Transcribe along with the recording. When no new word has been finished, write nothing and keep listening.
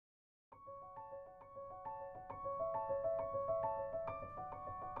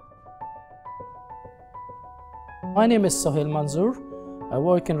My name is Sohail Manzoor. I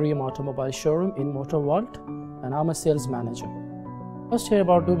work in Riem Automobile Showroom in Motor World, and I'm a sales manager. First hear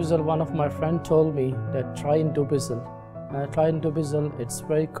about Dubizzle, one of my friends told me that try in Dubizzle. And I tried in Dubizzle, it's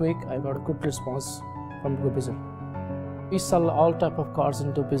very quick, I got a good response from Dubizzle. We sell all type of cars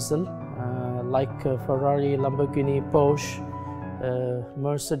in Dubizzle, like Ferrari, Lamborghini, Porsche,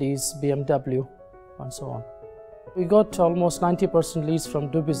 Mercedes, BMW, and so on. We got almost 90% leads from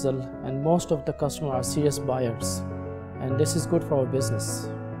Dubizzle, and most of the customers are serious buyers, and this is good for our business.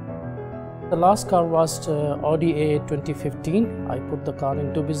 The last car was Audi A8 2015. I put the car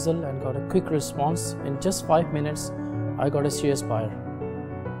in Dubizzle and got a quick response. In just 5 minutes, I got a serious buyer.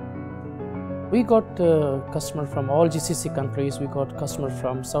 We got customers from all GCC countries. We got customers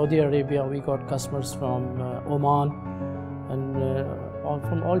from Saudi Arabia. We got customers from Oman, and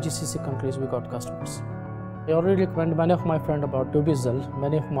from all GCC countries we got customers. I already recommended many of my friends about Dubizzle,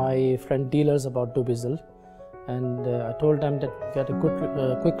 many of my friend dealers about Dubizzle, and I told them that get a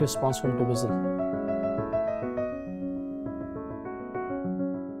good quick response from Dubizzle.